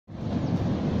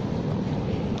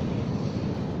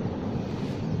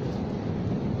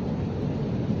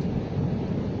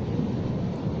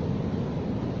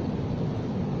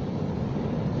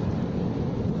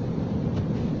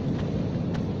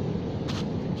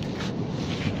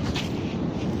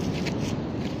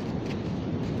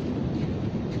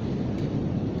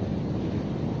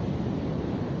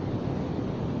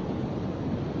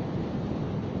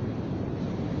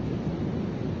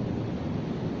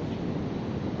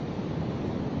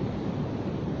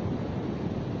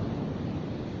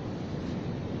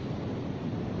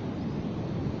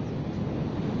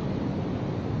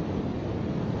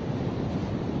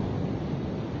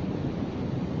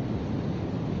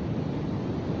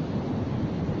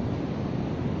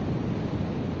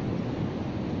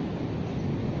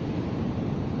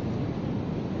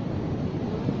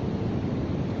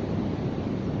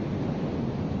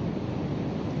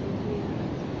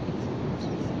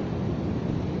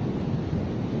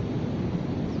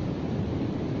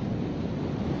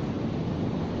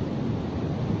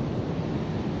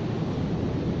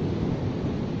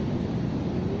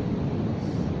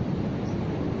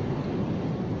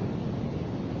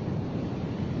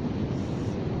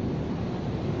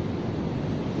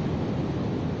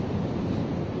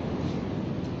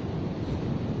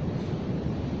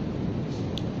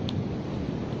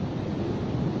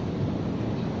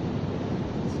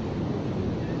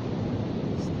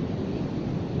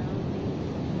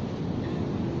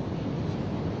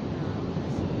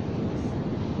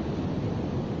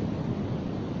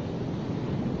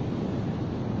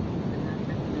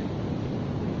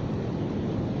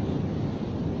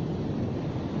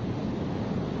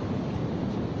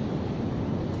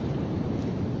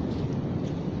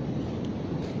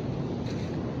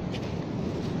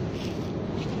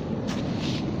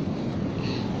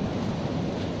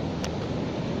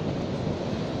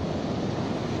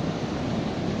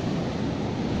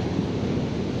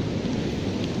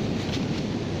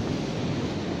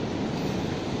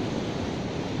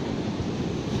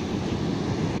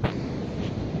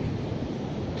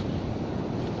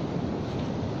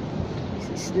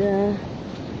It's the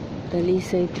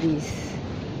talisay trees.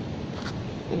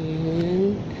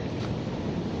 And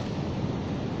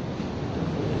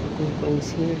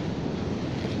coins here.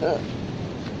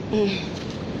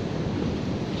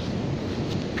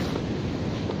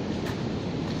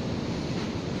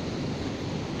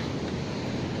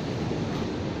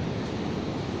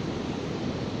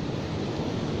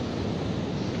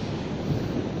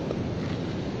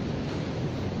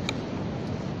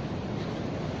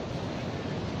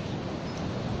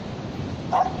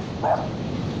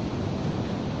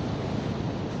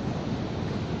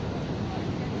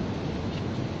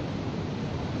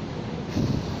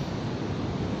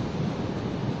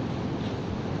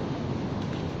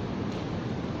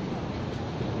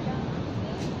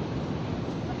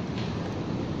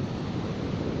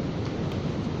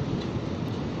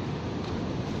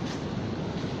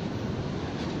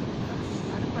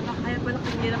 Kaya pala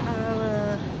kanina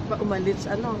ka umalis,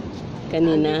 ano?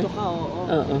 Kanina? Andito ka, oo.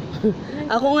 Oo.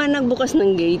 Ako nga nagbukas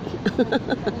ng gate.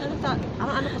 Ang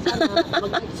ano ko sana,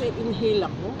 mag-inhale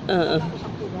ako. Oo.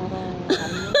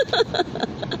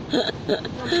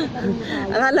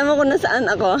 Parang Akala mo kung nasaan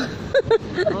ako?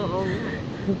 oo.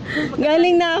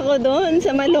 Galing na ako doon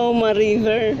sa Maloma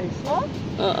River. Oh?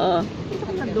 Oo.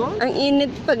 Punta ka doon? Ang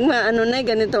init pag maano na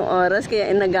ganitong oras,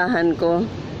 kaya inagahan ko.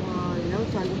 Wow,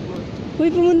 salit mo. Uy,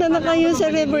 pumunta na kayo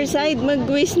sa Riverside.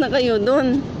 Mag-quiz na kayo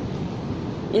doon.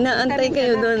 Inaantay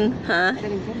kayo doon. Ha?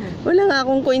 Wala nga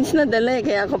akong coins na dala eh,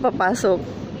 kaya ako papasok.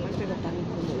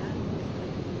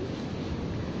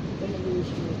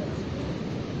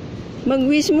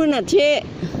 Mag-wish muna, Che.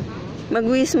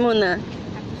 Mag-wish muna.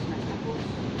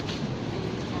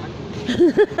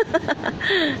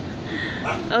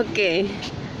 Okay.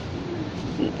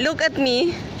 Look at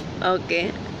me.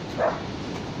 Okay.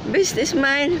 Best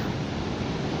smile.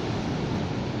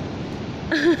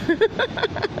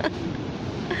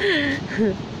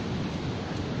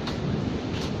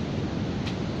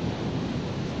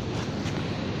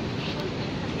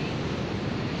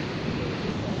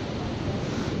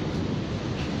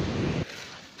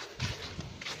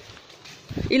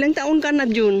 Ilang taon ka na,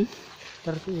 June?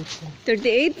 38.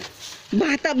 38?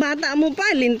 Bata-bata mo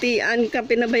pa, lintian ka,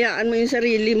 pinabayaan mo yung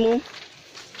sarili mo.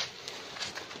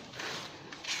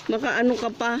 Makaano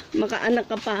ka pa, makaanak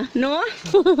ka pa, no?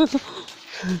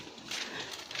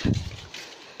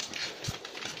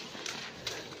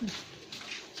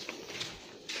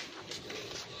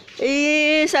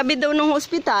 Sabi daw ng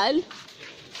hospital,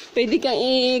 pwede kang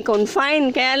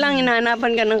i-confine, kaya lang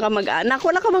hinahanapan ka ng kamag-anak.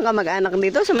 Wala ka bang kamag-anak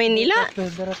dito sa Maynila?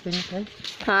 Bukas darating ka?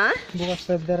 Ha? Bukas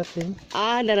darating.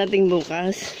 Darating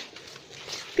bukas.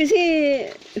 Kasi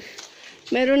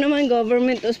meron naman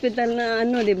government hospital na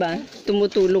ano, 'di ba?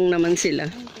 Tumutulong naman sila.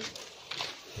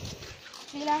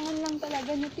 Kailangan lang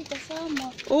talaga niya kasama.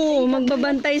 Oo,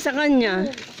 magbabantay sa kanya.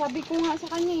 Sabi ko nga sa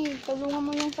kanya tulungan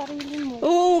mo yung sarili mo.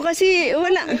 Oo, kasi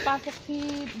wala. May pasok si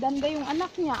Danda yung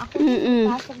anak niya. Ako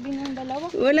pasok din yung dalawa.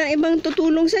 Wala ibang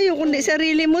tutulong sa iyo kundi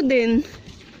sarili mo din.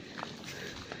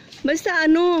 Basta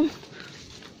ano,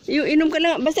 yung inom ka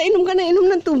lang, basta inom ka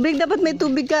ng tubig. Dapat may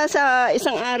tubig ka sa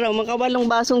isang araw, makawalong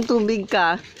basong tubig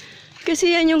ka.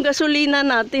 Kasi yan yung gasolina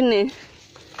natin eh.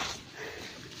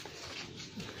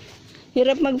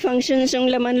 Hirap mag-function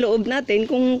yung laman loob natin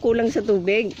kung kulang sa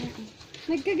tubig.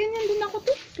 Nagkaganyan din ako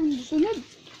to. Sunod.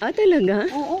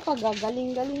 Talaga? Oo,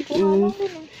 kagagaling-galing ko lang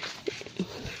din eh.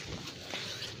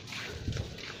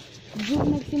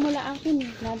 June nagsimula akin.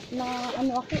 Na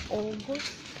ano ako,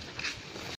 August.